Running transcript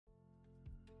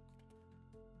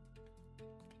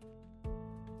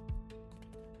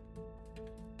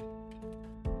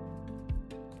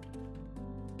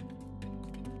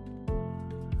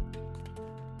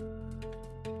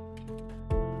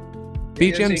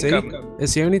BGMZ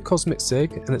is the only cosmic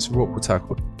sig, and it's a Rorqual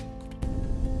tackle.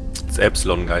 It's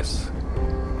Epsilon, guys.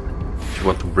 If you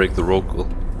want to break the Rorqual,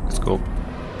 let's go.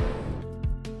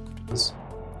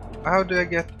 How do I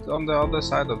get on the other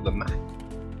side of the map?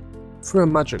 Through a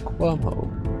magic wormhole.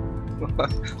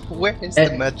 Where is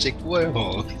the magic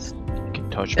wormhole? You can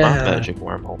touch my magic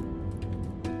wormhole.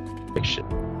 Big shit.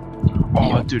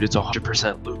 Oh, dude, it's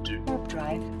 100% loot, dude. Warp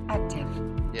drive active.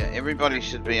 Yeah, everybody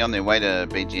should be on their way to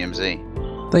BGMZ.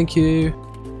 Thank you.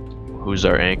 Who's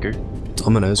our anchor?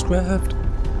 Domino's Craft.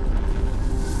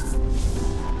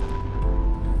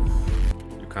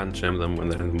 You can't jam them when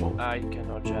they're in the mall. You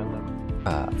cannot jam them.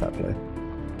 Ah, fair play.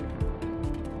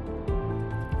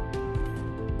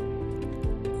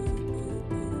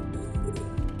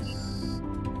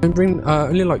 Don't bring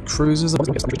only like cruisers.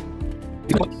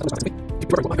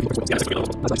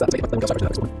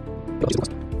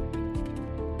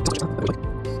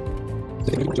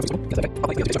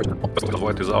 The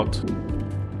void is out.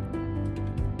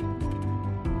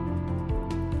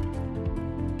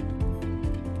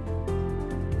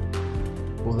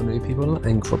 All the new people,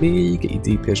 and copy, get your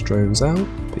DPS drones out,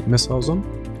 put your missiles on.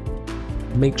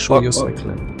 Make sure you're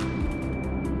cycling.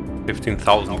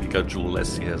 15,000 gigajoule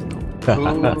less he has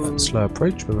now. Slow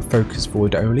approach with a focus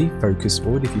forward only. Focus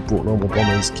forward. If you brought normal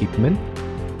bombers, keep them in.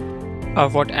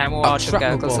 What ammo are the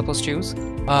Gank supposed to use?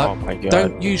 Oh my god.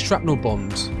 Don't use shrapnel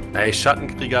bombs. Hey,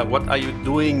 Schattenkrieger, what are you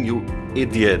doing, you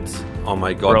idiot? Oh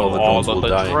my god, Bro, all the drones will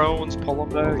die. drones, pull them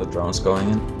down. All the drones going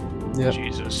in. Yep.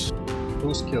 Jesus.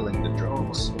 Who's killing the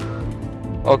drones?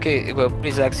 Okay, well,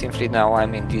 please Axiom Fleet now,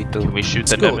 I'm in D2. Can we shoot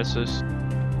the Let's go. Nemesis?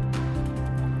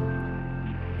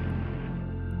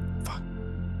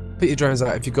 Put your drones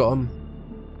out if you got them.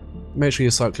 Make sure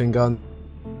you're cycling gun.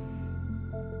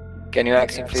 Can you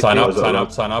Axiom Fleet? Sign up, sign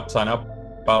up, sign up, sign up.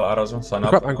 Pal Arrows, sign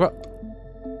up. Anchor up.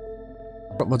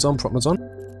 Prop mods on, prop mods on.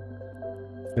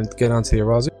 And get down to the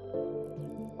Arazi.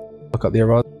 Look up the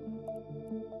Arazi.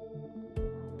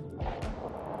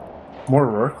 More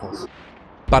Rorquals.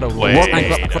 Battle Wait royale.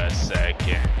 Anchor up, a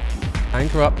second.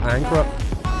 anchor up, anchor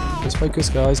up. Just focus,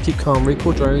 guys. Keep calm.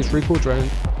 Recall drones, recall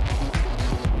drones.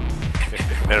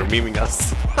 They're memeing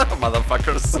us,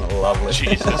 motherfuckers. Lovely.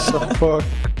 Jesus.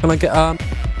 Can I get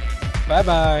Bye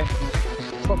bye.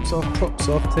 props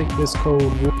off, take this cold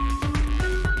water.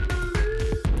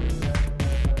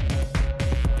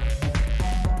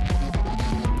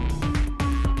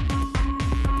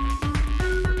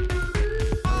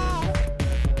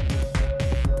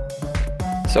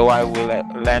 So I will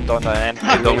land on an empty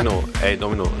Hey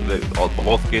Domino,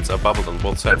 both gates are bubbled on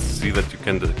both sides. See that you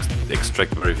can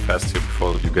extract very fast here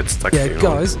before you get stuck Yeah, here.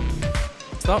 guys.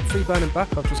 Start free burning back.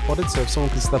 I've just spotted, so if someone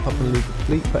can step up and lead the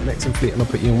fleet, put an X in fleet, and I'll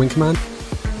put you in wing command.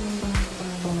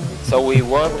 So we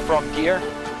work from here.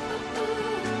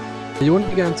 You want to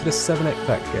be going to the 7X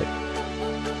back gate.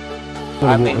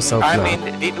 I'm in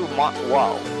D2.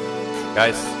 Wow.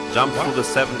 Guys, jump through the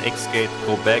 7X gate,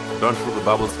 go back, burn through the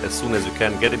bubbles as soon as you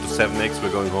can. Get into 7X,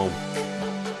 we're going home.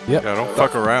 Yep. Yeah, don't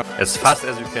fuck around. As fast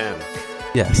as you can.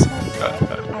 Yes.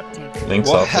 Active. Links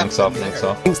What off, links off, happened links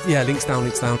there? off. Links down,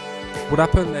 links down. What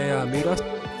happened? They meet us.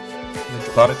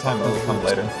 Party time will come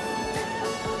later.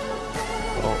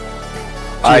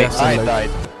 I died.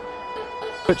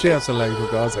 But GF's a local,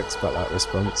 guys. I expect that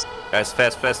response. Guys,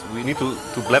 fast. We need to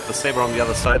blab the saber on the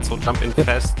other side, so jump in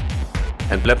fast.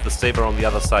 And blab the saber on the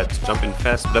other side. Jump in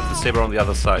fast, blab the saber on the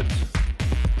other side.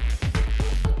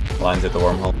 Lines at the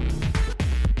wormhole.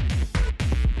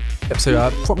 Yep,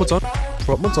 so prop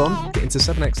mods on, get into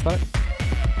 7X stack.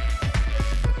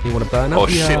 You want to burn up Oh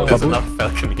the shit, there's bubble? another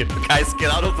falcon here. Guys,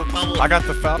 get out of the bubble! I got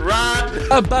the falcon. Run!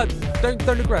 Oh, but don't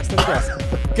aggress, don't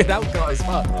aggress. Get out, guys,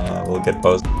 fuck. We'll get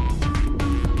posed.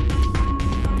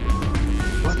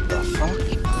 What the fuck?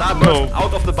 Starburst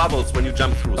out of the bubbles when you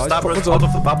jump through. Guys, Starburst pop out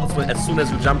of the bubbles as soon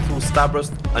as you jump through.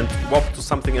 Starburst and warp to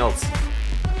something else.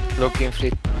 Looking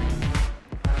fleet.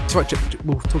 It's right,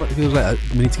 we'll talk about the people later.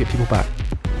 We need to get people back.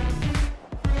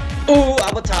 Oh,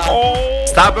 Avatar!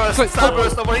 Starburst, Cloak,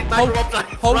 Starburst, overheat, micro warp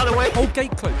drive. Run away! Hold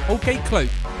gate cloak, hold gate cloak.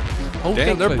 Hold Damn,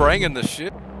 gate they're cloak. bringing the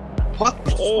shit. What?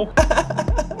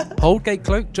 Hold gate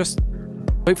cloak, just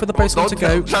wait for the postman to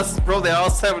go. Just, bro, there are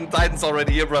 7 titans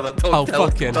already here, brother. Don't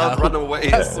fucking hell. run away.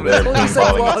 They're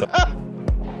falling into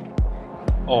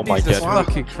Oh my Jesus god.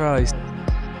 fucking Christ.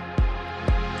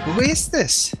 Who is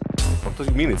this? What do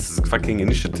you mean? It's a fucking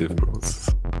initiative, bro.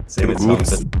 Same it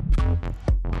sounds.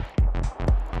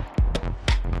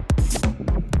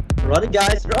 Run,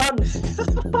 guys, run!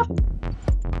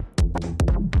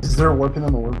 Is there a weapon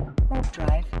on the wormhole? Warp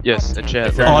drive. Yes, a jet.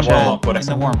 If you're in the wormhole, put in X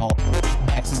the in. wormhole.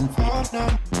 X is in fleet.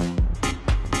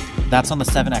 That's on the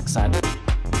 7X side.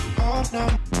 Go,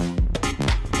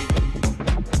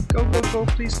 go, go,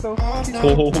 please go.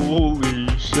 Holy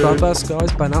shit. Ban burst,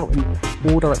 guys, ban out in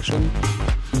all direction.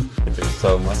 There's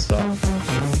so much stuff.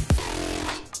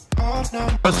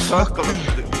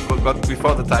 Got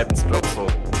before the Titans drop, so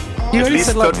You at only least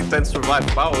said like 30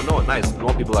 survive. Wow, no, nice.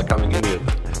 More people are coming in here.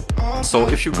 So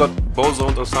if you got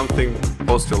bozoned or something,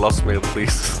 post your lost mail,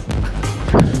 please.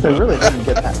 They really didn't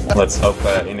get that. Let's hope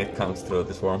Init comes through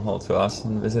this wormhole to us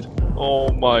and visit. Oh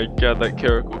my god, that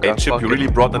character Hey got Chip, you really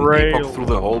brought an railed. epoch through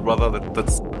the hole, brother. That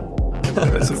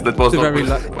was It's a not very,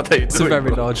 good. What are you it's a doing, very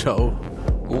bro? large hole.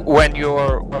 When you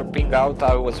were warping out,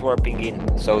 I was warping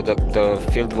in, so the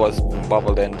field was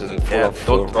bubbled and full Yeah, of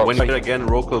don't, rocks. when you hear again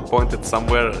Rorqual pointed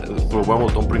somewhere through a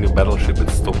wormhole, don't bring a battleship.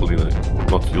 It's totally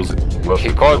not use it.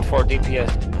 He called for DPS.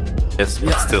 Yes,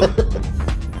 but still.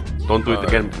 Don't do it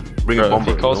again. Bring a Bro, bomber.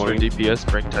 if he calls you know for what I mean? DPS,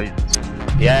 bring Titans.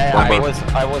 Yeah, Bomber.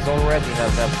 I was already in a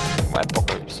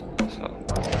apocalypse. So.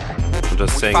 I'm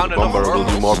just saying found the bomber another will do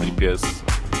wormhole. more DPS.